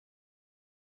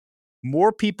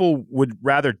more people would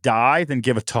rather die than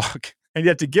give a talk. And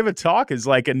yet to give a talk is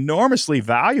like enormously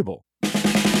valuable.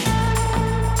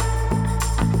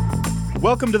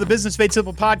 Welcome to the Business Made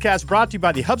Simple podcast, brought to you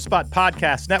by the HubSpot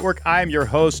Podcast Network. I am your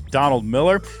host, Donald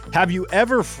Miller. Have you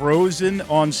ever frozen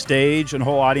on stage and the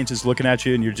whole audience is looking at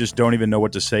you and you just don't even know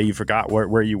what to say? You forgot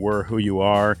where you were, who you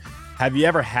are. Have you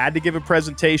ever had to give a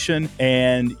presentation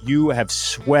and you have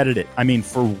sweated it? I mean,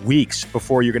 for weeks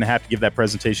before you're going to have to give that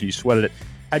presentation, you sweated it.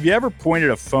 Have you ever pointed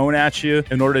a phone at you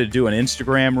in order to do an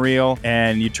Instagram reel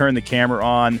and you turned the camera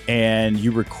on and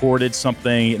you recorded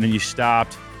something and then you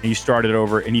stopped and you started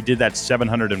over and you did that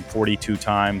 742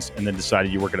 times and then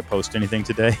decided you weren't going to post anything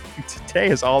today? Today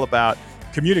is all about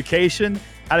communication,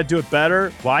 how to do it better,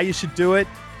 why you should do it.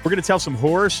 We're going to tell some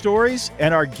horror stories,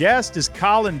 and our guest is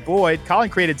Colin Boyd. Colin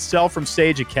created Sell from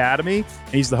Stage Academy,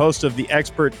 and he's the host of the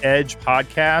Expert Edge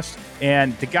podcast,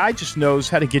 and the guy just knows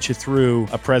how to get you through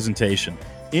a presentation.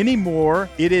 Anymore,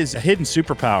 it is a hidden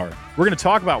superpower. We're going to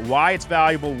talk about why it's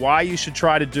valuable, why you should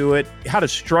try to do it, how to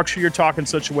structure your talk in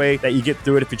such a way that you get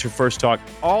through it if it's your first talk.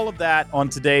 All of that on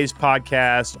today's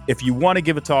podcast. If you want to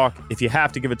give a talk, if you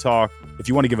have to give a talk, if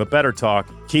you want to give a better talk,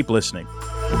 keep listening.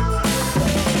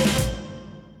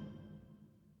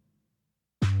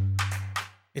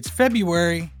 It's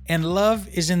February, and love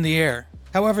is in the air.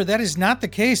 However, that is not the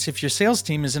case if your sales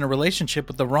team is in a relationship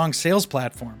with the wrong sales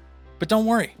platform. But don't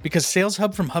worry, because Sales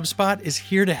Hub from HubSpot is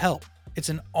here to help. It's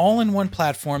an all-in-one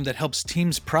platform that helps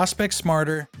teams prospect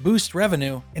smarter, boost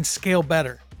revenue, and scale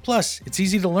better. Plus, it's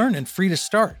easy to learn and free to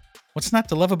start. What's not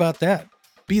to love about that?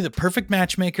 Be the perfect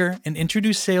matchmaker and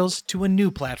introduce sales to a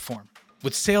new platform.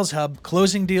 With Sales Hub,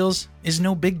 closing deals is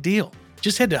no big deal.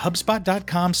 Just head to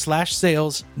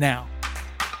HubSpot.com/sales now.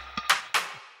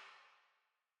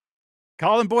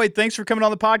 Colin Boyd, thanks for coming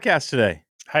on the podcast today.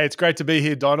 Hey, it's great to be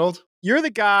here, Donald. You're the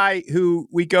guy who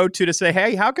we go to say,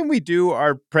 hey, how can we do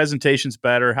our presentations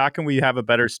better? How can we have a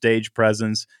better stage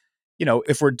presence? You know,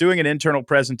 if we're doing an internal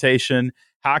presentation,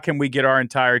 how can we get our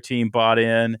entire team bought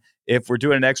in? If we're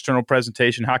doing an external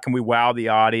presentation, how can we wow the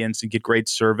audience and get great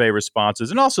survey responses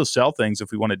and also sell things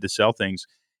if we wanted to sell things?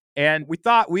 And we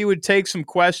thought we would take some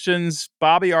questions.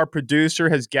 Bobby, our producer,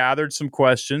 has gathered some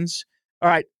questions. All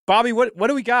right, Bobby, what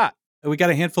do we got? We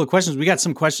got a handful of questions. We got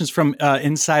some questions from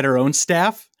inside our own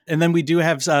staff. And then we do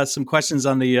have some questions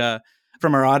on the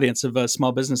from our audience of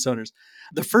small business owners.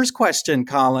 The first question,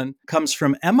 Colin, comes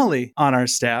from Emily on our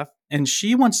staff. And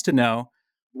she wants to know,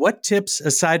 what tips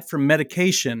aside from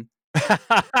medication?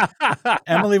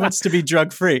 Emily wants to be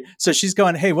drug-free. So she's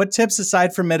going, hey, what tips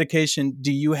aside from medication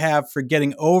do you have for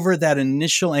getting over that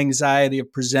initial anxiety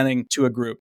of presenting to a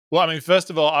group? Well, I mean, first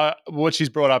of all, what she's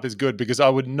brought up is good because I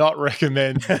would not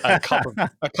recommend a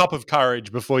cup of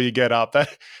courage before you get up.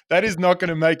 That is not going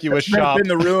to make you a sharp. That's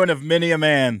been the ruin of many a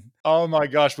man. Oh my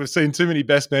gosh, we've seen too many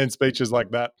best man speeches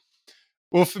like that.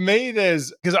 Well, for me,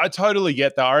 because I totally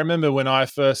get that. I remember when I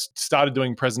first started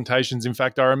doing presentations. In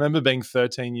fact, I remember being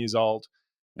 13 years old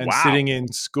and sitting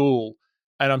in school,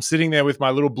 and I'm sitting there with my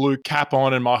little blue cap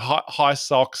on and my high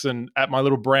socks and at my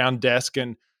little brown desk,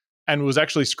 and it was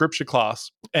actually scripture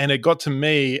class. And it got to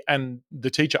me and the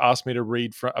teacher asked me to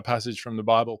read a passage from the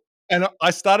Bible. And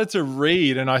I started to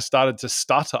read and I started to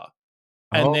stutter.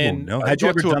 And then no. Had you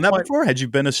ever done that before? Had you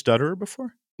been a stutterer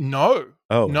before? No.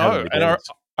 Oh, no. And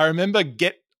I remember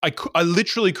I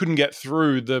literally couldn't get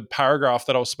through the paragraph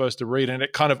that I was supposed to read, and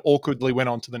it kind of awkwardly went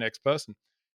on to the next person.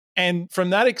 And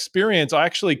from that experience, I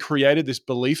actually created this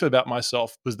belief about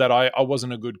myself, was that I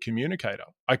wasn't a good communicator.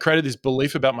 I created this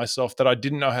belief about myself that I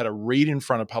didn't know how to read in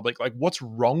front of public. Like, what's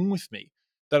wrong with me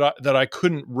that I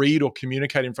couldn't read or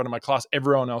communicate in front of my class?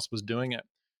 Everyone else was doing it.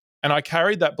 And I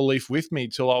carried that belief with me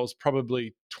till I was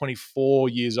probably 24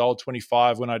 years old,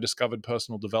 25, when I discovered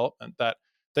personal development, that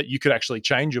you could actually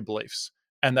change your beliefs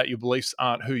and that your beliefs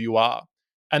aren't who you are.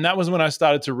 And that was when I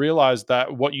started to realize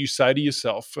that what you say to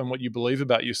yourself and what you believe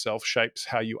about yourself shapes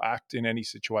how you act in any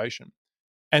situation.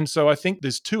 And so I think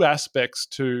there's two aspects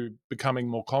to becoming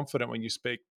more confident when you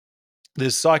speak.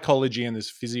 There's psychology and there's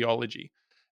physiology.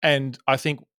 And I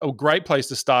think a great place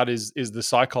to start is the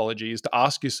psychology, is to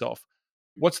ask yourself,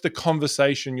 what's the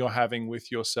conversation you're having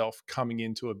with yourself coming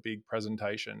into a big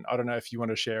presentation? I don't know if you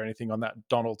want to share anything on that,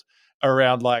 Donald,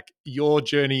 around like your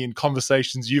journey and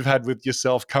conversations you've had with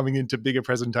yourself coming into bigger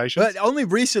presentations. But only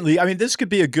recently, I mean, this could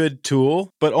be a good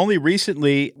tool, but only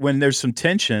recently when there's some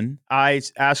tension, I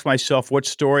ask myself, what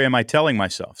story am I telling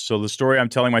myself? So the story I'm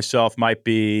telling myself might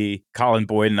be Colin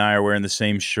Boyd and I are wearing the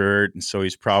same shirt. And so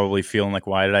he's probably feeling like,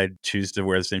 why did I choose to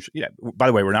wear the same shirt? Yeah. By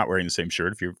the way, we're not wearing the same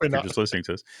shirt if you're just listening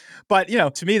to us. But,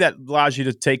 to me, that allows you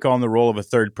to take on the role of a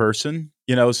third person,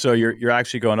 so you're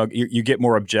actually going, you get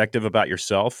more objective about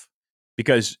yourself.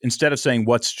 because instead of saying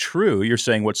what's true, you're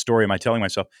saying what story am I telling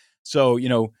myself? So,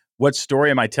 what story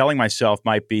am I telling myself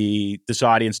might be this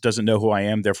audience doesn't know who I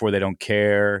am, therefore they don't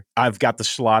care. I've got the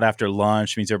slot after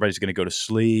lunch, means everybody's going to go to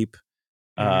sleep.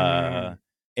 Mm.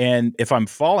 And if I'm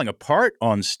falling apart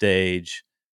on stage,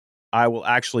 I will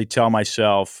actually tell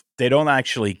myself they don't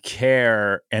actually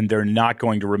care and they're not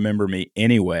going to remember me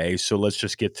anyway. So let's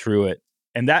just get through it.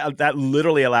 And that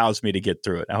literally allows me to get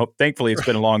through it. I hope, thankfully, it's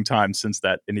been a long time since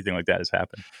anything like that has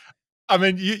happened. I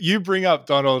mean, you bring up,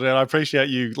 Donald, and I appreciate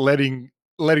you letting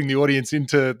the audience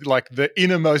into like the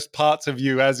innermost parts of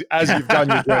you as you've done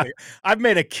your journey. I've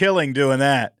made a killing doing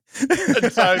that.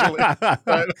 Totally.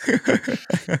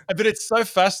 But it's so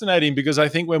fascinating because I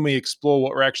think when we explore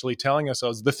what we're actually telling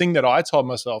ourselves, the thing that I told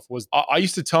myself was I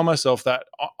used to tell myself that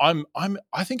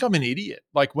I think I'm an idiot.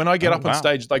 Like when I get up on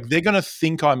stage, like they're going to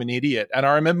think I'm an idiot. And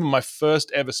I remember my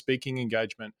first ever speaking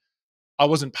engagement. I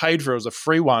wasn't paid for it. It was a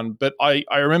free one, but I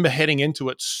remember heading into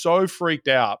it so freaked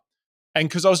out. And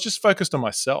because I was just focused on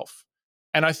myself.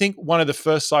 And I think one of the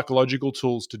first psychological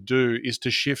tools to do is to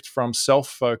shift from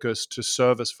self-focus to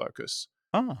service focus.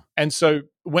 Oh. And so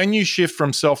when you shift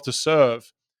from self to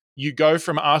serve, you go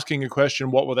from asking a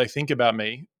question, what will they think about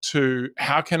me, to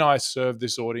how can I serve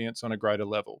this audience on a greater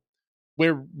level?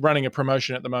 We're running a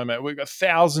promotion at the moment. We've got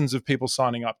thousands of people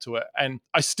signing up to it. And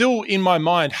I still, in my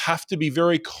mind, have to be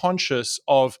very conscious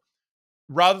of,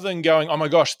 rather than going, oh my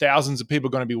gosh, thousands of people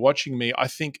are going to be watching me, I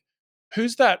think,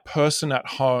 who's that person at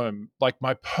home, like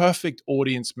my perfect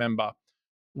audience member?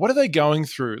 What are they going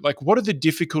through? Like, what are the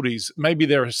difficulties? Maybe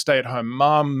they're a stay-at-home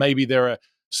mom. Maybe they're a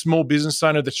small business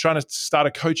owner that's trying to start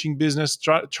a coaching business,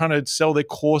 trying to sell their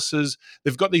courses.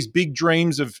 They've got these big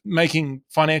dreams of making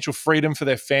financial freedom for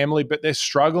their family, but they're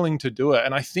struggling to do it.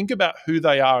 And I think about who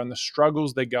they are and the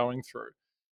struggles they're going through.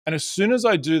 And as soon as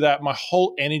I do that, my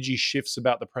whole energy shifts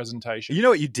about the presentation. You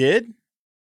know what you did?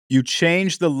 You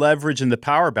changed the leverage and the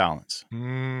power balance.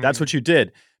 That's what you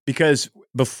did. Because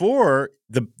before,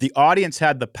 the audience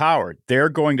had the power. They're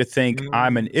going to think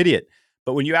I'm an idiot.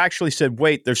 But when you actually said,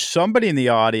 wait, there's somebody in the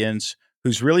audience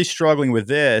who's really struggling with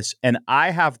this, and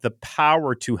I have the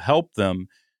power to help them,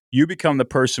 you become the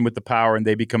person with the power, and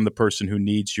they become the person who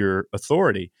needs your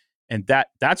authority. And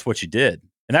that's what you did.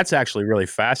 And that's actually really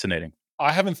fascinating.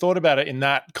 I haven't thought about it in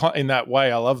that way.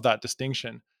 I love that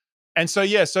distinction. And so,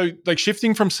 so like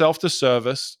shifting from self to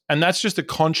service, and that's just a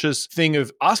conscious thing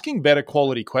of asking better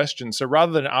quality questions. So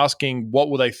rather than asking, what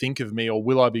will they think of me or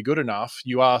will I be good enough?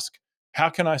 You ask, how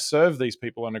can I serve these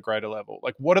people on a greater level?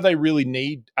 Like, what do they really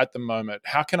need at the moment?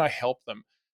 How can I help them?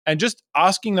 And just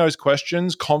asking those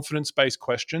questions, confidence-based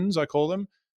questions, I call them,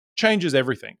 changes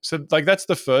everything. So like that's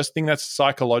the first thing, that's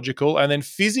psychological. And then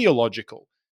physiological.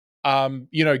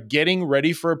 Getting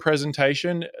ready for a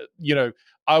presentation,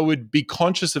 I would be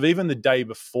conscious of even the day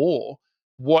before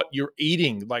what you're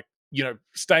eating, like,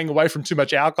 staying away from too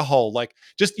much alcohol, like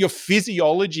just your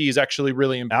physiology is actually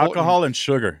really important. Alcohol and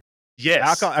sugar. Yes.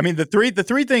 Alcohol. I mean, the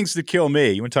three things that kill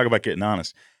me, you want to talk about getting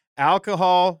honest: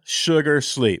 alcohol, sugar,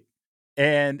 sleep.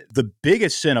 And the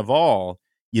biggest sin of all,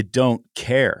 you don't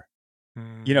care.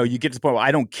 You get to the point where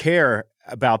I don't care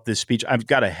about this speech. I've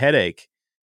got a headache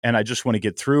and I just want to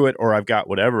get through it, or I've got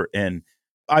whatever. And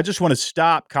I just want to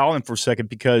stop Colin for a second,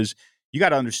 because you got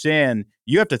to understand,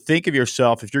 you have to think of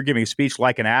yourself, if you're giving a speech,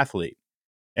 like an athlete.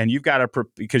 And you've got to,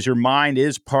 because your mind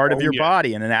is part of your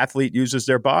body, and an athlete uses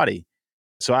their body.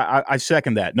 So I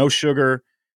second that. No sugar,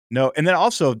 no. And then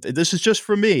also, this is just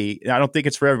for me, and I don't think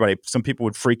it's for everybody. Some people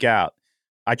would freak out.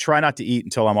 I try not to eat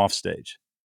until I'm off stage.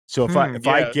 So if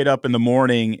I get up in the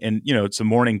morning and, it's a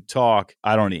morning talk,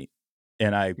 I don't eat.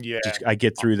 And I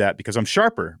get through that because I'm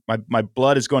sharper. My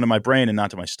blood is going to my brain and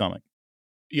not to my stomach.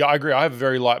 Yeah, I agree. I have a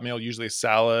very light meal, usually a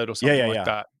salad or something like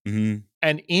that. Mm-hmm.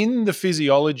 And in the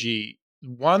physiology,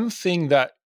 one thing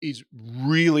that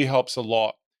really helps a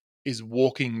lot is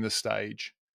walking the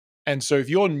stage. And so if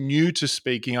you're new to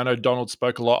speaking, I know Donald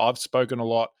spoke a lot, I've spoken a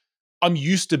lot. I'm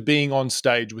used to being on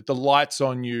stage with the lights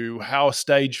on you, how a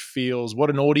stage feels,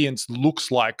 what an audience looks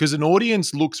like. Because an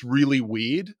audience looks really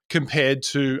weird compared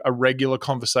to a regular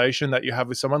conversation that you have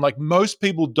with someone. Like, most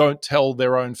people don't tell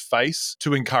their own face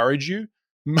to encourage you.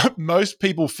 Most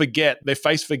people their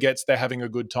face forgets they're having a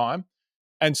good time.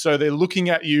 And so they're looking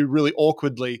at you really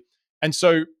awkwardly. And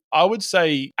so I would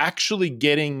say actually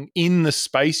getting in the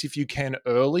space, if you can,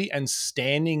 early, and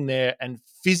standing there and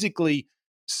physically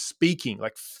speaking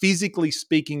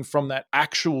from that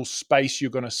actual space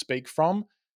you're going to speak from,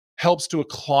 helps to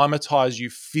acclimatize you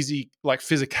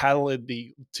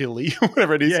physicality,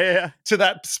 whatever it is, to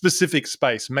that specific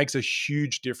space. Makes a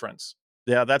huge difference.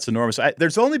 Yeah, that's enormous.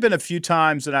 There's only been a few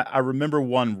times, and I remember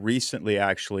one recently,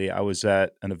 actually. I was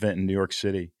at an event in New York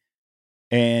City,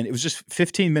 and it was just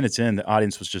 15 minutes in, the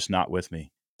audience was just not with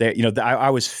me. I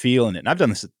was feeling it. And I've done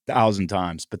this 1,000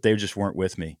 times, but they just weren't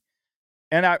with me.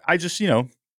 And I just,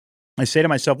 I say to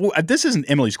myself, well, this isn't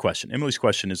Emily's question. Emily's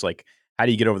question is like, how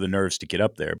do you get over the nerves to get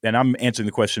up there? And I'm answering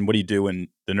the question, what do you do when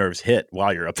the nerves hit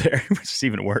while you're up there? Which is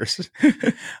even worse.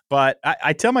 But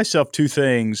I tell myself two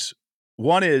things.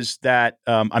 One is that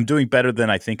I'm doing better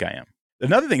than I think I am.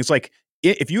 Another thing is like,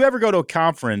 if you ever go to a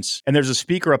conference and there's a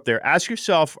speaker up there, ask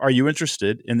yourself, are you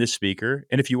interested in this speaker?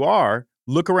 And if you are,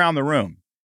 look around the room.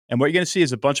 And what you're going to see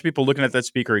is a bunch of people looking at that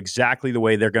speaker exactly the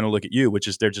way they're going to look at you, which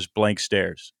is they're just blank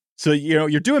stares. So,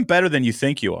 you're doing better than you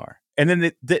think you are. And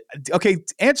then, okay,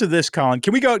 answer this, Colin.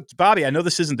 Can we go, Bobby, I know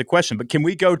this isn't the question, but can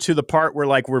we go to the part where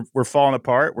like we're falling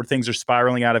apart, where things are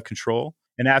spiraling out of control,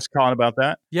 and ask Colin about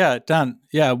that? Yeah, Don.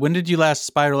 Yeah, when did you last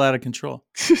spiral out of control?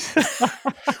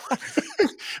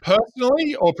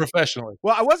 Personally or professionally?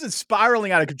 Well, I wasn't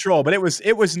spiraling out of control, but it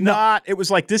was not, it was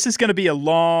like, this is going to be a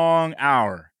long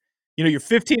hour. You're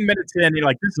 15 minutes in, you're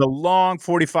like, this is a long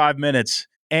 45 minutes.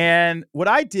 And what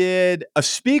I did, a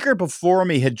speaker before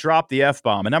me had dropped the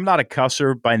F-bomb, and I'm not a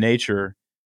cusser by nature,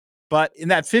 but in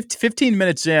that 15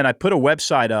 minutes in, I put a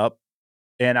website up,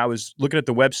 and I was looking at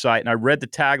the website, and I read the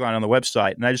tagline on the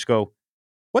website, and I just go,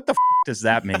 what the does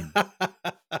that mean?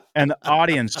 And the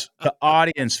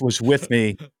audience was with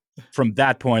me from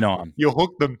that point on. You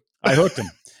hooked them. I hooked them.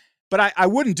 But I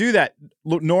wouldn't do that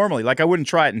normally. Like I wouldn't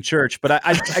try it in church. But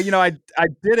I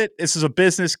did it. This is a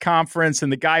business conference,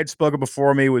 and the guy had spoken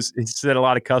before me he said a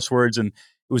lot of cuss words, and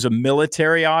it was a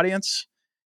military audience,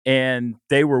 and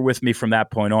they were with me from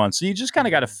that point on. So you just kind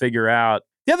of got to figure out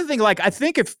the other thing. Like I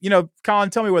think if Colin,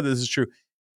 tell me whether this is true.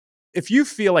 If you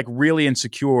feel like really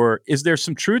insecure, is there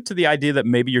some truth to the idea that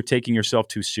maybe you're taking yourself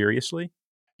too seriously?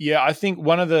 Yeah, I think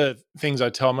one of the things I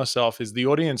tell myself is the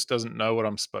audience doesn't know what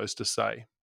I'm supposed to say.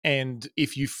 And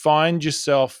if you find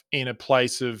yourself in a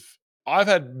place of, I've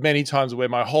had many times where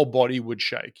my whole body would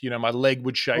shake, my leg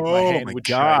would shake, my hand would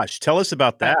shake. Tell us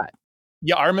about that.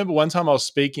 Yeah, I remember one time I was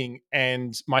speaking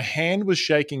and my hand was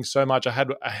shaking so much. I had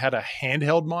a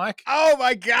handheld mic. Oh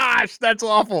my gosh, that's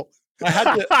awful. I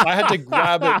had to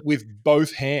grab it with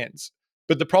both hands.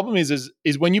 But the problem is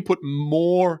when you put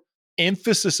more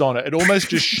emphasis on it, it almost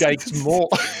just shakes more.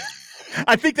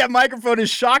 I think that microphone is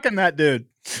shocking that dude.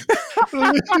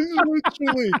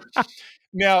 Literally.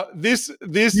 Now, this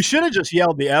you should have just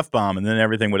yelled the F-bomb and then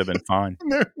everything would have been fine.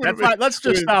 Let's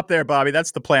just stop there, Bobby.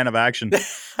 That's the plan of action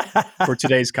for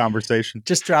today's conversation.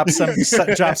 Just drop some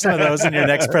of those in your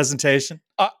next presentation.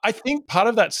 I think part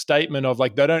of that statement of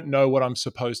like, they don't know what I'm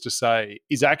supposed to say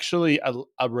is actually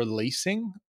a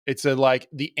releasing. It's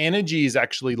the energy is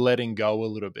actually letting go a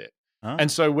little bit. Oh.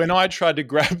 And so when I tried to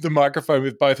grab the microphone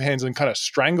with both hands and kind of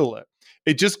strangle it,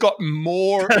 it just got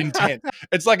more intense.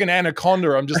 It's like an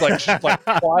anaconda. I'm just like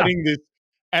fighting this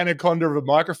anaconda of a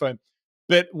microphone.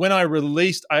 But when I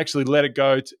released, I actually let it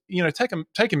go.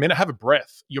 Take a minute, have a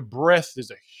breath. Your breath is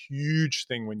a huge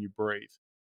thing when you breathe.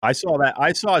 I saw that.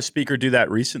 I saw a speaker do that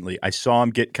recently. I saw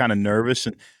him get kind of nervous,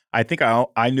 and I think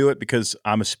I knew it because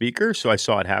I'm a speaker, so I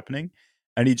saw it happening.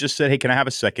 And he just said, "Hey, can I have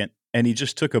a second?" And he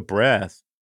just took a breath,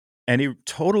 and he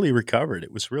totally recovered.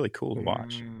 It was really cool to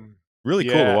watch. Really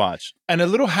cool to watch. And a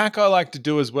little hack I like to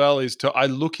do as well is I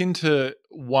look into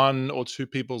one or two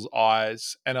people's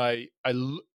eyes, and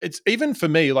it's even for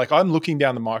me, like I'm looking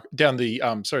down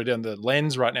the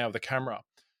lens right now of the camera.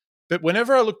 But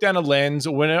whenever I look down a lens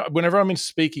or whenever I'm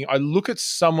speaking, I look at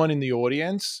someone in the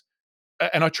audience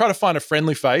and I try to find a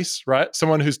friendly face, right?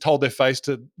 Someone who's told their face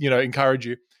to, encourage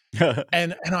you.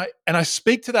 and I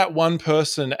speak to that one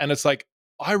person, and it's like,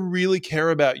 I really care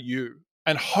about you.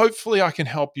 And hopefully I can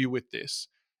help you with this.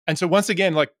 And so once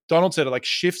again, like Donald said, it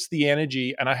shifts the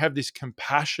energy, and I have this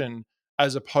compassion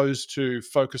as opposed to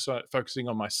focusing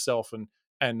on myself and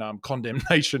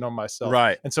condemnation on myself.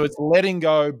 Right. And so it's letting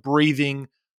go, breathing,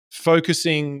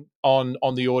 focusing on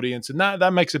the audience, and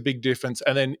that makes a big difference.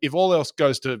 And then if all else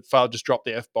goes to fail, just drop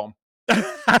the F-bomb.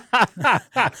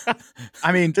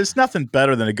 I mean, there's nothing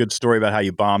better than a good story about how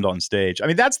you bombed on stage. I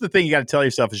mean, that's the thing you got to tell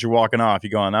yourself as you're walking off. You're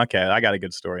going, okay, I got a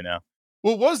good story now.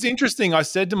 Well, what was interesting, I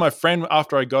said to my friend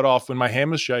after I got off when my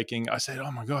hand was shaking, I said, oh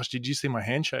my gosh, did you see my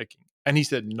hand shaking? And he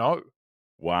said, no.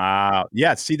 Wow.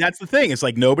 Yeah, see, that's the thing. It's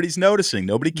like nobody's noticing.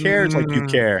 Nobody cares like you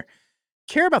care.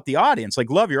 Care about the audience.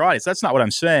 Like, love your audience. That's not what I'm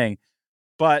saying.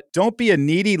 But don't be a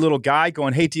needy little guy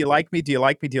going, hey, do you like me? Do you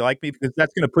like me? Do you like me? Because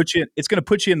it's going to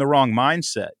put you in the wrong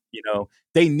mindset.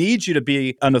 They need you to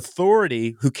be an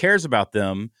authority who cares about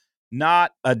them,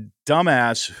 not a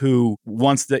dumbass who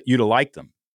wants you to like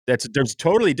them. There's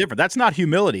totally different. That's not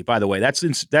humility, by the way. That's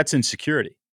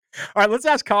insecurity. All right, let's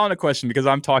ask Colin a question because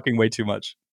I'm talking way too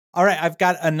much. All right, I've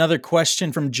got another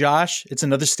question from Josh. It's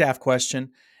another staff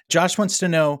question. Josh wants to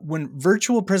know, when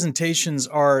virtual presentations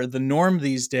are the norm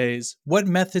these days, what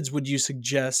methods would you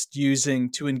suggest using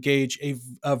to engage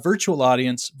a virtual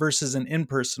audience versus an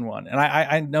in-person one? And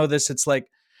I know this, it's like,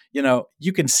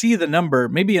 you can see the number,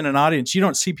 maybe in an audience, you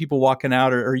don't see people walking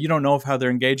out or you don't know of how they're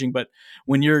engaging. But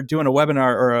when you're doing a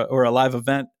webinar or a live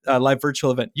event, a live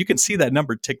virtual event, you can see that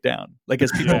number tick down, like as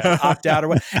people opt out or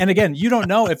what. And again, you don't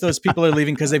know if those people are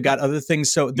leaving because they've got other things.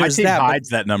 So there's My team hides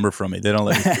that number from me. They don't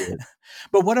let me see it.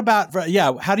 But what about,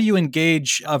 how do you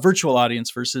engage a virtual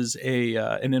audience versus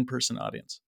an in-person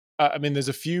audience? I mean, there's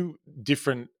a few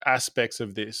different aspects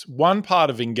of this. One part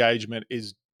of engagement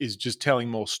is just telling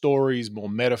more stories, more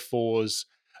metaphors.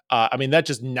 I mean, that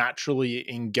just naturally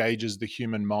engages the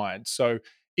human mind. So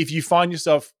if you find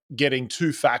yourself getting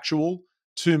too factual,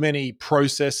 too many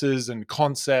processes and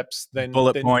concepts, then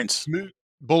bullet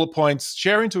points,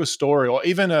 share into a story, or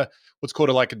even what's called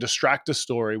a distractor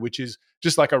story, which is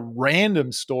just like a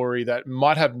random story that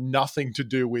might have nothing to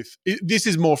do with this.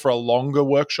 Is more for a longer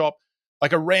workshop,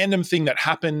 like a random thing that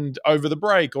happened over the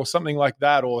break or something like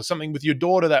that, or something with your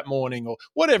daughter that morning or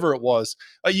whatever it was.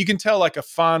 You can tell like a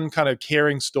fun kind of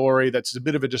caring story that's a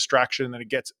bit of a distraction, and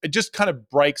it just kind of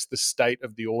breaks the state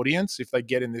of the audience if they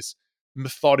get in this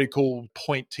methodical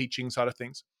point teaching side of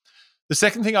things. The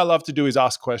second thing I love to do is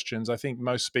ask questions. I think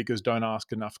most speakers don't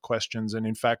ask enough questions. And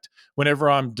in fact, whenever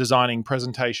I'm designing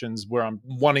presentations where I'm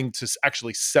wanting to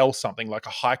actually sell something like a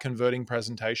high converting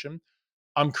presentation,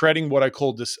 I'm creating what I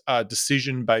call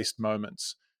decision-based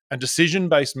moments. And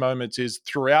decision-based moments is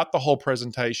throughout the whole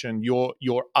presentation,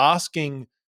 you're asking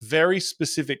very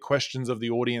specific questions of the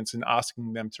audience and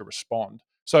asking them to respond.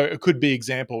 So it could be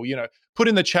example, put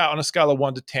in the chat on a scale of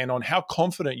 1 to 10 on how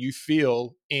confident you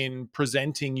feel in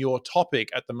presenting your topic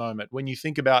at the moment. When you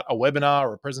think about a webinar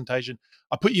or a presentation,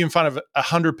 I put you in front of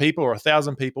 100 people or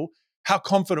 1,000 people. How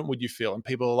confident would you feel? And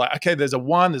people are like, okay, there's a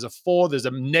 1, there's a 4, there's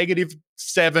a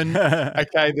 -7.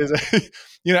 Okay, there's and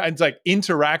it's like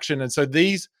interaction. And so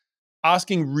these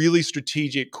asking really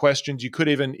strategic questions, you could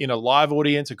even, in a live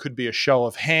audience, it could be a show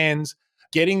of hands,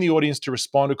 getting the audience to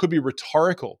respond. It could be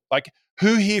rhetorical, like,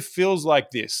 who here feels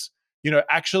like this?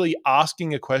 Actually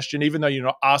asking a question, even though you're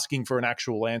not asking for an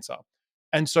actual answer.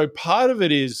 And so part of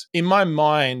it is, in my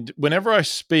mind, whenever I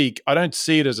speak, I don't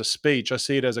see it as a speech. I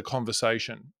see it as a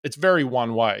conversation. It's very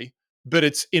one way, but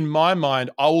it's in my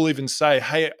mind, I will even say,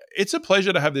 hey, it's a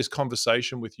pleasure to have this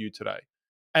conversation with you today.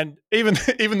 And even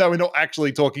though we're not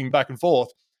actually talking back and forth.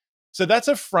 So that's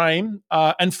a frame.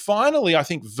 And finally, I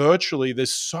think virtually,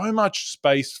 there's so much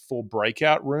space for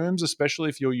breakout rooms, especially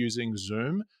if you're using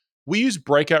Zoom. We use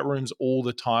breakout rooms all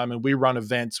the time, and we run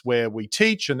events where we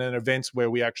teach and then events where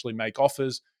we actually make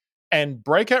offers. And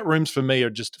breakout rooms for me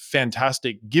are just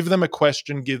fantastic. Give them a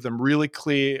question, give them really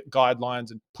clear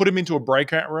guidelines, and put them into a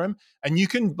breakout room. And you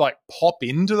can pop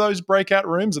into those breakout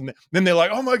rooms, and then they're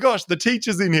like, oh my gosh, the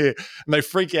teacher's in here. And they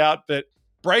freak out. But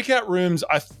breakout rooms,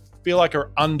 I feel like,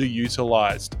 are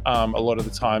underutilized a lot of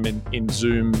the time in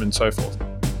Zoom and so forth.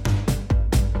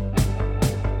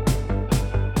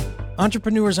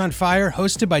 Entrepreneurs on Fire,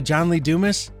 hosted by John Lee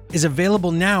Dumas, is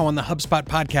available now on the HubSpot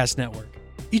Podcast Network.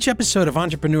 Each episode of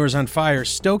Entrepreneurs on Fire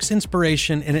stokes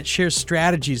inspiration, and it shares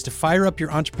strategies to fire up your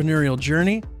entrepreneurial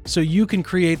journey so you can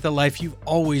create the life you've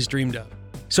always dreamed of.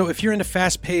 So if you're into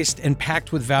fast-paced and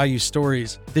packed with value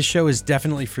stories, this show is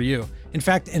definitely for you. In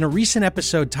fact, in a recent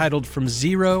episode titled From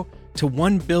Zero to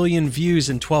 1 Billion Views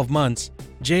in 12 Months,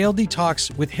 JLD talks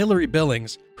with Hillary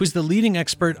Billings, who's the leading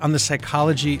expert on the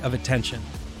psychology of attention.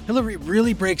 Hillary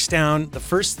really breaks down the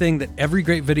first thing that every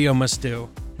great video must do,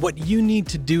 what you need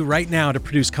to do right now to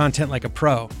produce content like a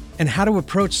pro, and how to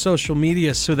approach social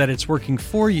media so that it's working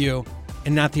for you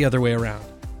and not the other way around.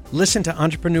 Listen to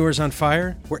Entrepreneurs on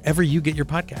Fire wherever you get your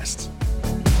podcasts.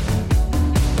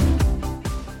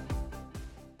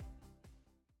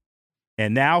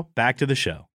 And now back to the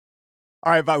show.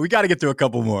 All right, but we got to get through a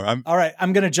couple more. All right,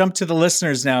 I'm going to jump to the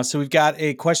listeners now. So we've got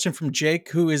a question from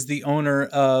Jake, who is the owner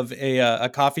of a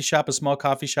coffee shop, a small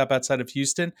coffee shop outside of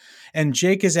Houston. And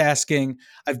Jake is asking,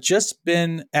 I've just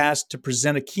been asked to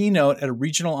present a keynote at a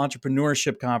regional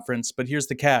entrepreneurship conference, but here's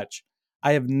the catch.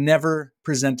 I have never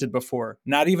presented before,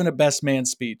 not even a best man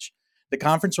speech. The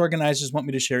conference organizers want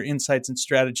me to share insights and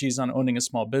strategies on owning a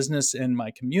small business in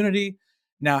my community.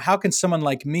 Now, how can someone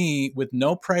like me with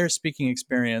no prior speaking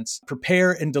experience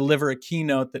prepare and deliver a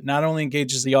keynote that not only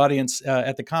engages the audience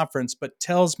at the conference, but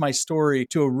tells my story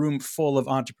to a room full of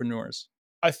entrepreneurs?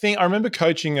 I remember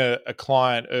coaching a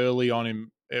client early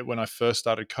on when I first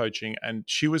started coaching, and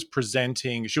she was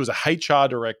presenting. She was a HR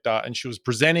director, and she was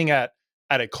presenting at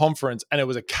a conference, and it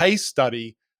was a case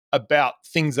study about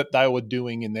things that they were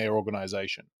doing in their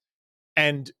organization.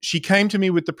 And she came to me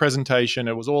with the presentation.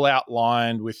 It was all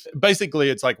outlined with basically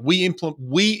it's like we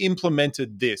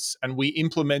implemented this and we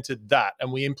implemented that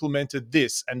and we implemented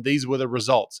this and these were the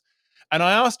results. And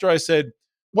I asked her, I said,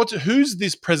 who's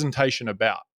this presentation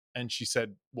about? And she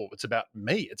said, well, it's about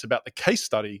me. It's about the case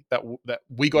study that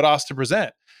we got asked to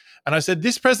present. And I said,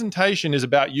 this presentation is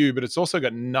about you, but it's also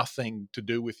got nothing to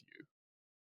do with you.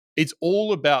 It's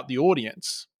all about the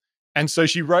audience. And so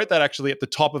she wrote that actually at the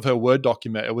top of her Word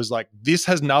document. It was like, this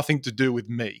has nothing to do with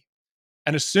me.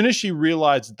 And as soon as she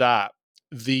realized that,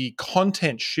 the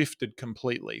content shifted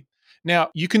completely. Now,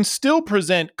 you can still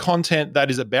present content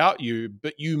that is about you,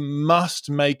 but you must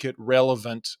make it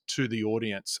relevant to the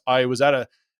audience. I was at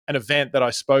an event that I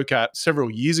spoke at several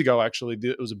years ago, actually.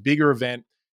 It was a bigger event.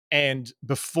 And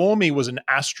before me was an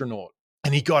astronaut.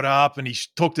 And he got up and he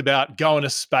talked about going to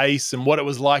space and what it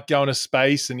was like going to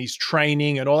space and his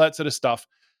training and all that sort of stuff.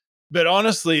 But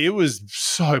honestly, it was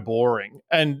so boring,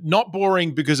 and not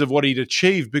boring because of what he'd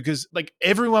achieved, because like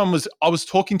I was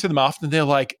talking to them after and they're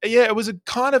like, yeah, it was a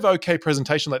kind of okay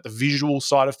presentation, like the visual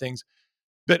side of things,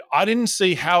 but I didn't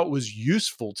see how it was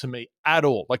useful to me at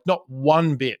all, like not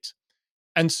one bit.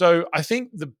 And so I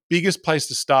think the biggest place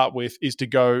to start with is to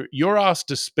go, you're asked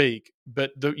to speak,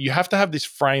 but you have to have this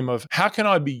frame of how can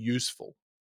I be useful?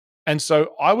 And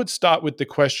so I would start with the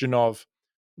question of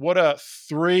what are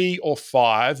 3 or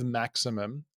 5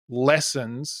 maximum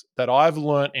lessons that I've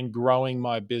learned in growing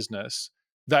my business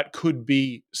that could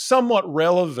be somewhat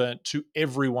relevant to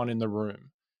everyone in the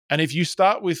room. And if you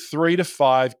start with 3 to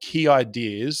 5 key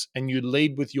ideas and you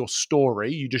lead with your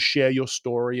story, you just share your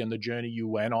story and the journey you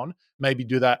went on, maybe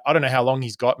do that. I don't know how long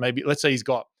he's got. Maybe let's say he's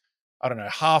got, I don't know,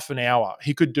 half an hour.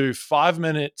 He could do 5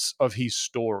 minutes of his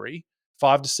story,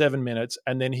 5 to 7 minutes,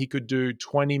 and then he could do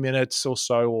 20 minutes or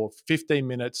so or 15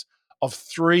 minutes of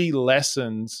 3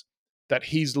 lessons that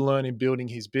he's learned in building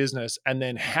his business and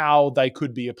then how they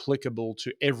could be applicable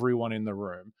to everyone in the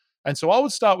room. And so I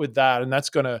would start with that, and that's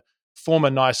going to form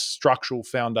a nice structural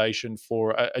foundation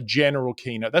for a general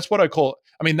keynote. That's what I call,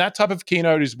 I mean, that type of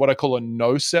keynote is what I call a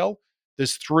no-sell.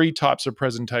 There's 3 types of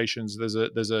presentations. There's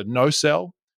a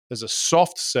no-sell, there's a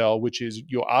soft sell, which is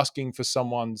you're asking for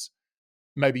someone's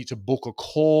maybe to book a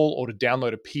call or to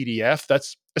download a PDF.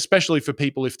 That's especially for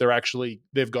people if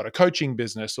they've got a coaching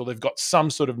business or they've got some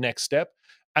sort of next step.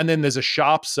 And then there's a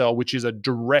sharp sell, which is a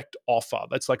direct offer.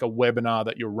 That's like a webinar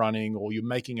that you're running or you're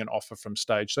making an offer from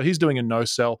stage. So he's doing a no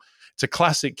sell. It's a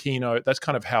classic keynote. That's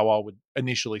kind of how I would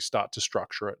initially start to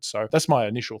structure it. So that's my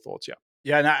initial thoughts. Yeah.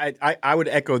 Yeah. And I would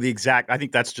echo I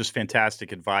think that's just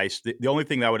fantastic advice. The only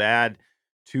thing that I would add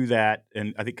to that,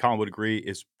 and I think Colin would agree,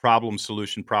 is problem,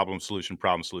 solution, problem, solution,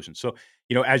 problem, solution. So,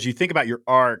 as you think about your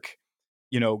arc,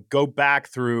 go back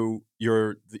through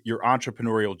your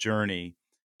entrepreneurial journey.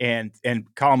 And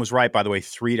Colin was right, by the way,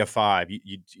 3 to 5.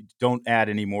 You don't add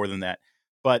any more than that.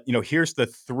 But here's the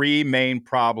 3 main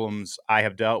problems I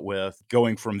have dealt with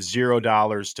going from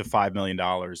 $0 to $5 million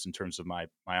in terms of my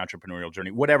entrepreneurial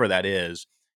journey, whatever that is.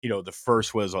 The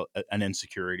first was an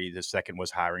insecurity. The second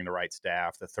was hiring the right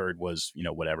staff. The third was,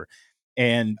 whatever.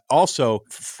 And also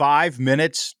 5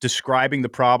 minutes describing the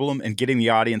problem and getting the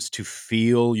audience to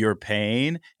feel your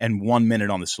pain, and 1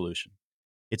 minute on the solution.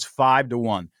 It's 5 to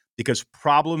 1 because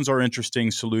problems are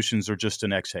interesting. Solutions are just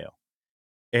an exhale.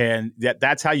 And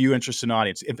that's how you interest an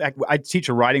audience. In fact, I teach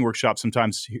a writing workshop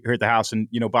sometimes here at the house. And,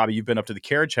 Bobby, you've been up to the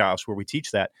Carriage House where we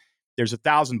teach that. There's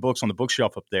 1,000 books on the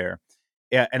bookshelf up there.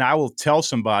 And I will tell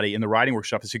somebody in the writing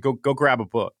workshop, I say, go grab a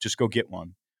book. Just go get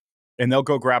one. And they'll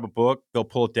go grab a book. They'll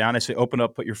pull it down. I say, open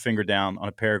up, put your finger down on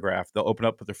a paragraph. They'll open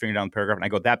up, put their finger down on the paragraph. And I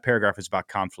go, that paragraph is about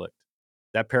conflict.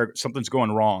 That paragraph, something's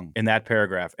going wrong in that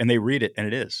paragraph. And they read it, and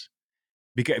it is.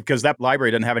 Because that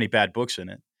library doesn't have any bad books in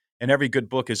it. And every good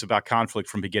book is about conflict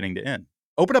from beginning to end.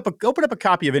 Open up a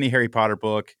copy of any Harry Potter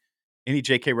book, any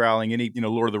J.K. Rowling, any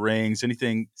Lord of the Rings,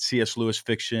 anything C.S. Lewis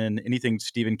fiction, anything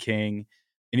Stephen King,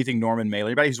 anything Norman Mailer,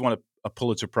 anybody who's won a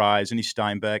Pulitzer Prize, any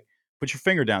Steinbeck. Put your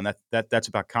finger down. That's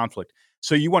about conflict.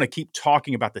 So you want to keep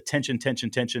talking about the tension,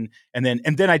 and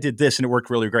then I did this and it worked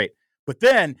really great. But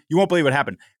then you won't believe what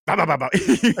happened. Bah, bah, bah, bah.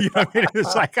 What I mean?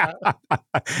 It's like,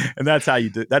 and that's how you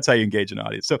do. That's how you engage an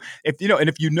audience. So if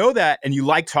you know that and you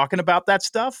like talking about that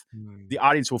stuff, the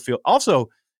audience will feel. Also,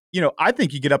 I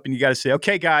think you get up and you got to say,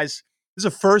 okay, guys, this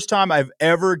is the first time I've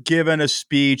ever given a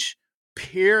speech.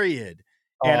 Period.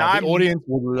 And the audience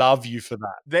will love you for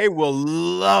that. They will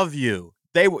love you.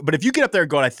 But if you get up there and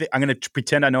go, I'm going to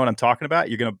pretend I know what I'm talking about,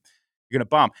 you're going you're going to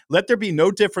bomb. Let there be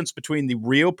no difference between the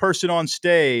real person on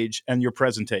stage and your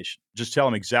presentation. Just tell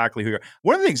them exactly who you are.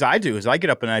 One of the things I do is I get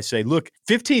up and I say, look,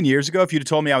 15 years ago, if you'd have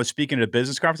told me I was speaking at a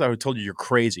business conference, I would have told you you're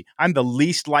crazy. I'm the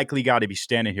least likely guy to be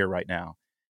standing here right now.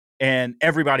 And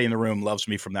everybody in the room loves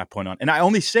me from that point on. And I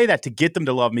only say that to get them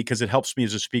to love me because it helps me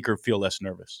as a speaker feel less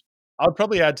nervous. I'd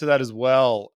probably add to that as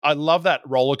well. I love that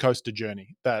roller coaster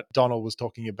journey that Donald was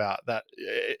talking about.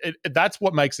 That's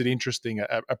what makes it interesting,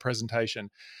 a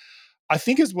presentation. I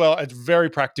think as well, it's very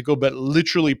practical, but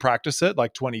literally practice it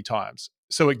like 20 times.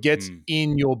 So it gets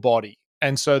in your body.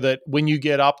 And so that when you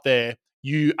get up there,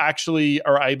 you actually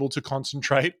are able to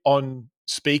concentrate on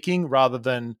speaking rather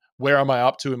than where am I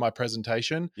up to in my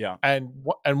presentation. Yeah. And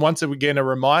once again, a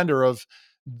reminder of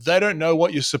they don't know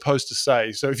what you're supposed to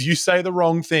say. So if you say the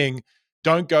wrong thing,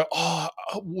 don't go,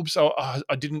 whoops, I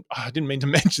didn't mean to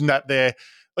mention that there.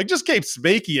 Like, just keep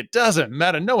speaking. It doesn't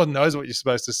matter. No one knows what you're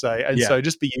supposed to say. And so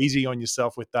just be easy on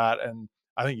yourself with that. And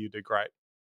I think you do great.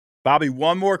 Bobby,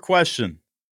 one more question.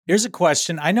 Here's a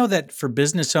question. I know that for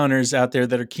business owners out there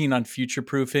that are keen on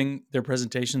future-proofing their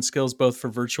presentation skills, both for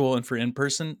virtual and for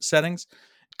in-person settings,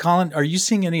 Colin, are you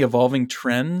seeing any evolving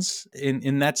trends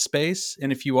in that space?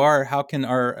 And if you are, how can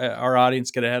our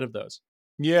audience get ahead of those?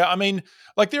 Yeah, I mean,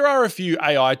 like there are a few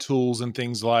AI tools and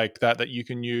things like that you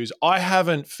can use. I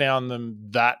haven't found them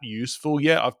that useful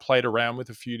yet. I've played around with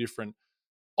a few different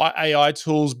AI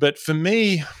tools, but for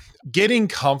me, getting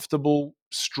comfortable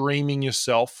streaming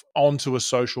yourself onto a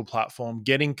social platform,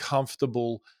 getting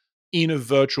comfortable in a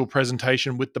virtual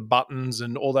presentation with the buttons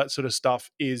and all that sort of stuff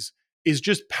is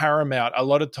just paramount. A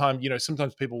lot of time,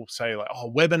 sometimes people say like,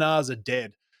 "Oh, webinars are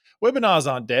dead."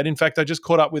 Webinars aren't dead. In fact, I just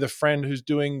caught up with a friend who's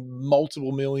doing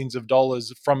multiple millions of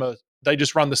dollars they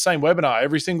just run the same webinar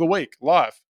every single week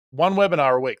live. One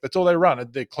webinar a week. That's all they run.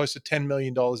 They're close to $10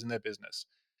 million in their business.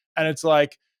 And it's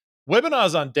like,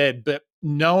 webinars aren't dead, but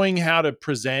knowing how to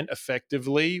present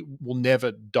effectively will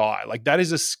never die. Like, that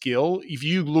is a skill. If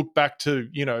you look back to,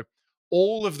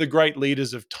 all of the great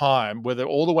leaders of time, whether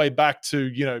all the way back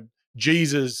to,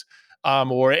 Jesus,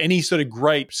 or any sort of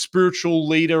great spiritual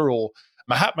leader or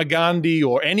Mahatma Gandhi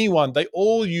or anyone, they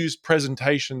all used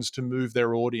presentations to move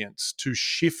their audience, to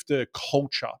shift a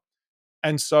culture.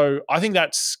 And so I think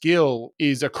that skill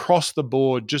is across the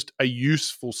board just a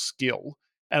useful skill.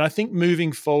 And I think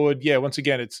moving forward, once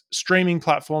again, it's streaming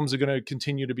platforms are going to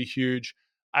continue to be huge.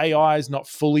 AI is not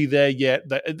fully there yet.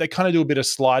 They kind of do a bit of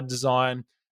slide design,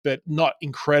 but not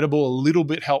incredible, a little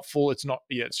bit helpful. It's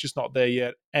just not there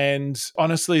yet. And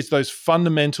honestly, it's those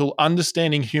fundamental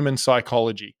understanding human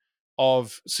psychology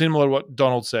of, similar to what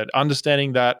Donald said,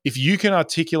 understanding that if you can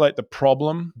articulate the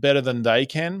problem better than they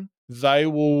can, they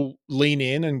will lean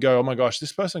in and go, oh my gosh,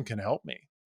 this person can help me.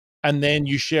 And then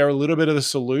you share a little bit of the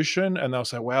solution and they'll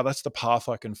say, wow, that's the path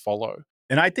I can follow.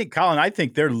 And I think, Colin,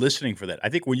 they're listening for that. I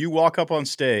think when you walk up on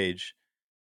stage,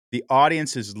 the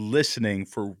audience is listening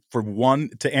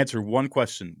to answer one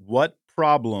question. What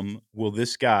problem will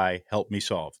this guy help me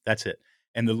solve? That's it.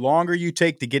 And the longer you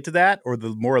take to get to that, or the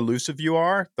more elusive you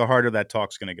are, the harder that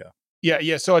talk's going to go.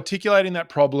 Yeah. So articulating that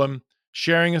problem,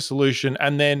 sharing a solution,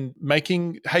 and then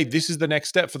making, hey, this is the next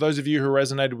step. For those of you who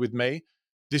resonated with me,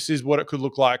 this is what it could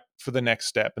look like for the next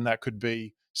step. And that could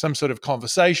be some sort of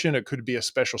conversation. It could be a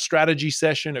special strategy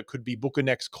session. It could be book a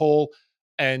next call.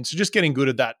 And so just getting good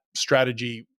at that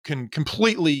strategy can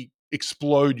completely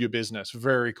explode your business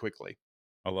very quickly.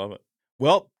 I love it.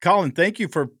 Well, Colin, thank you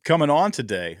for coming on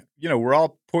today. We're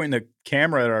all pointing the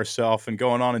camera at ourselves and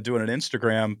going on and doing an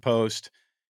Instagram post.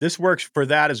 This works for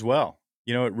that as well.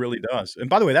 It really does. And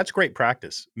by the way, that's great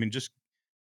practice. I mean, just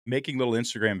making little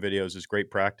Instagram videos is great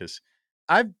practice.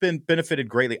 I've been benefited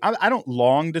greatly. I don't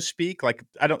long to speak.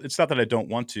 It's not that I don't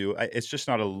want to. It's just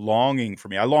not a longing for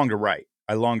me. I long to write.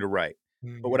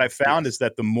 But what I found is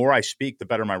that the more I speak, the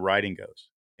better my writing goes.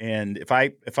 And if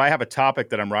I have a topic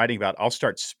that I'm writing about, I'll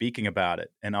start speaking about it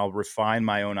and I'll refine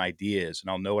my own ideas and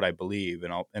I'll know what I believe.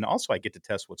 And also I get to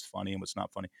test what's funny and what's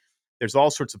not funny. There's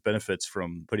all sorts of benefits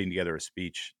from putting together a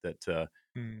speech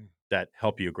that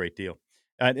help you a great deal.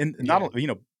 And not only,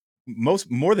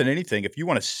 more than anything, if you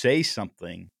want to say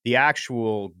something, the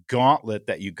actual gauntlet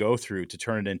that you go through to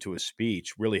turn it into a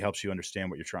speech really helps you understand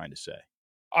what you're trying to say.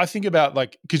 I think about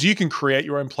because you can create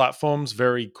your own platforms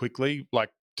very quickly, like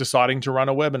deciding to run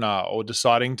a webinar or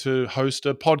deciding to host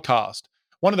a podcast.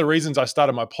 One of the reasons I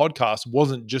started my podcast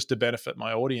wasn't just to benefit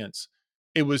my audience.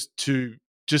 It was to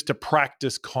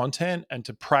practice content and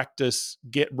to practice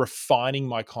refining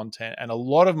my content. And a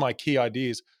lot of my key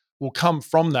ideas will come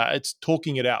from that. It's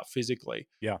talking it out physically.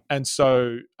 Yeah. And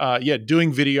so,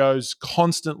 doing videos,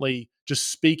 constantly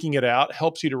just speaking it out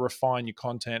helps you to refine your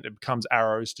content. It becomes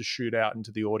arrows to shoot out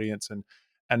into the audience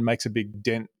and makes a big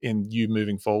dent in you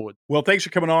moving forward. Well, thanks for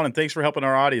coming on and thanks for helping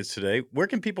our audience today. Where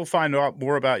can people find out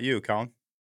more about you, Colin?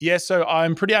 Yeah, so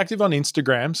I'm pretty active on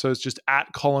Instagram. So it's just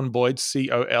at Colin Boyd,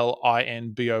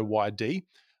 ColinBoyd.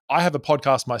 I have a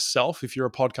podcast myself. If you're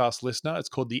a podcast listener, it's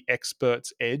called The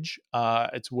Expert's Edge.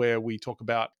 It's where we talk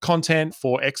about content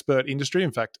for expert industry.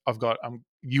 In fact, I've got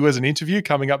you as an interview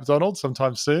coming up, Donald,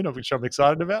 sometime soon, which I'm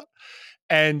excited about.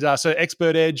 And so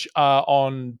Expert Edge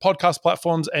on podcast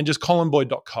platforms and just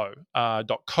colinboyd.co.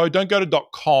 Don't go to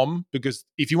 .com, because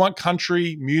if you want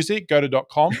country music, go to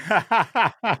 .com.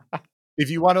 If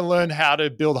you want to learn how to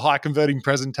build high converting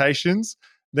presentations,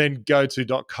 then go to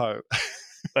 .co.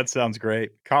 That sounds great.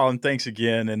 Colin, thanks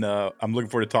again. And I'm looking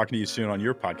forward to talking to you soon on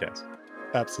your podcast.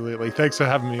 Absolutely. Thanks for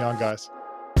having me on, guys.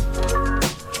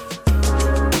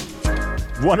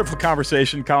 Wonderful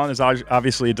conversation. Colin is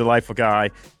obviously a delightful guy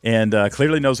and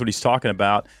clearly knows what he's talking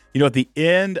about. You know, at the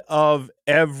end of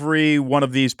every one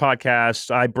of these podcasts,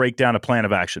 I break down a plan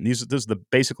of action. This is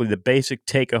basically the basic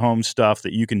take-home stuff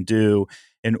that you can do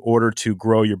in order to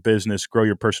grow your business, grow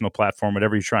your personal platform,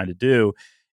 whatever you're trying to do.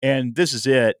 And this is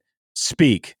it.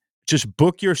 Speak. Just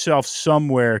book yourself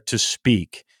somewhere to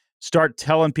speak. Start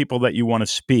telling people that you want to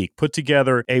speak. Put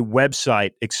together a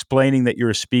website explaining that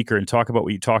you're a speaker and talk about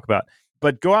what you talk about.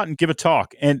 But go out and give a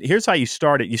talk. And here's how you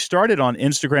start it. You start it on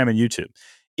Instagram and YouTube.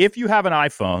 If you have an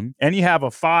iPhone and you have a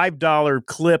 $5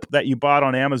 clip that you bought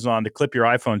on Amazon to clip your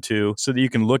iPhone to so that you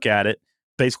can look at it,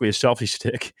 basically a selfie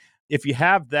stick. If you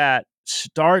have that,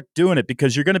 start doing it,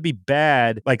 because you're going to be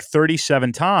bad like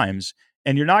 37 times.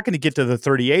 And you're not going to get to the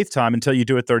 38th time until you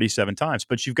do it 37 times.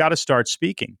 But you've got to start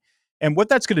speaking. And what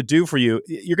that's going to do for you,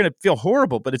 you're going to feel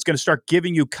horrible, but it's going to start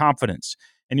giving you confidence.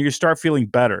 And you're going to start feeling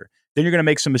better. Then you're going to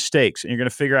make some mistakes. And you're going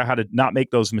to figure out how to not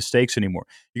make those mistakes anymore.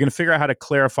 You're going to figure out how to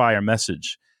clarify your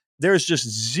message. There's just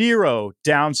zero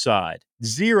downside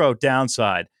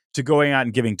to going out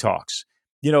and giving talks.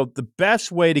 You know, the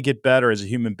best way to get better as a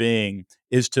human being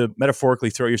is to metaphorically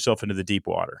throw yourself into the deep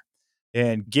water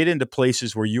and get into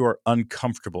places where you are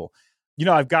uncomfortable. You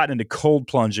know, I've gotten into cold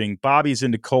plunging. Bobby's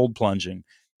into cold plunging.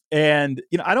 And,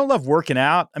 you know, I don't love working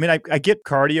out. I mean, I get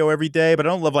cardio every day, but I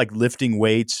don't love like lifting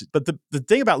weights. But the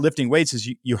thing about lifting weights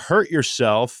is you hurt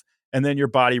yourself and then your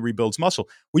body rebuilds muscle.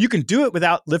 Well, you can do it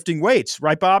without lifting weights,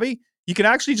 right, Bobby? You can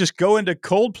actually just go into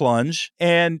cold plunge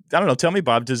and, I don't know, tell me,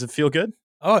 Bob, does it feel good?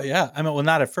 Oh, yeah. I mean, well,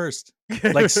 not at first.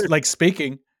 Like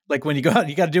speaking. Like when you go out,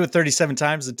 you got to do it 37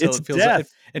 times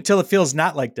until it feels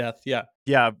not like death. Yeah.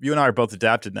 Yeah. You and I are both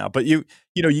adapted now, but you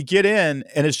get in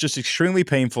and it's just extremely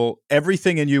painful.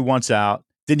 Everything in you wants out.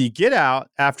 Then you get out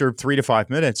after 3 to 5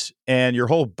 minutes and your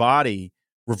whole body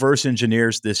reverse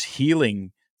engineers this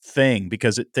healing thing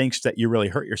because it thinks that you really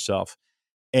hurt yourself,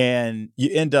 and you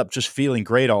end up just feeling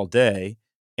great all day.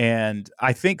 And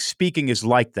I think speaking is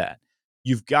like that.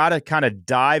 You've got to kind of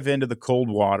dive into the cold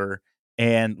water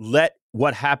and let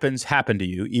what happens happen to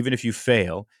you, even if you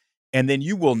fail. And then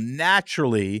you will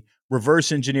naturally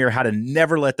reverse engineer how to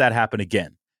never let that happen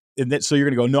again. And so you're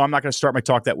going to go, no, I'm not going to start my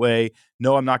talk that way.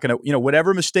 No, I'm not going to,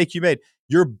 whatever mistake you made,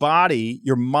 your body,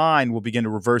 your mind will begin to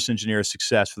reverse engineer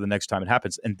success for the next time it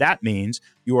happens. And that means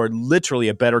you are literally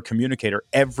a better communicator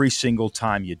every single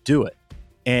time you do it.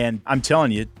 And I'm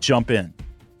telling you, jump in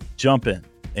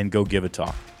and go give a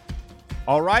talk.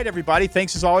 All right, everybody.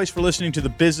 Thanks as always for listening to the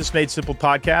Business Made Simple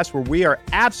podcast, where we are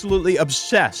absolutely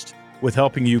obsessed with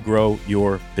helping you grow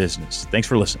your business. Thanks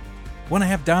for listening. Want to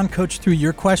have Don coach through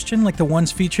your question like the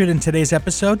ones featured in today's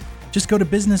episode? Just go to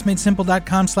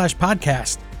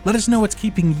businessmadesimple.com/podcast. Let us know what's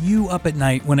keeping you up at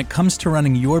night when it comes to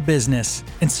running your business,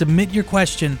 and submit your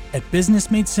question at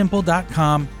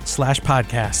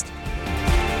businessmadesimple.com/podcast.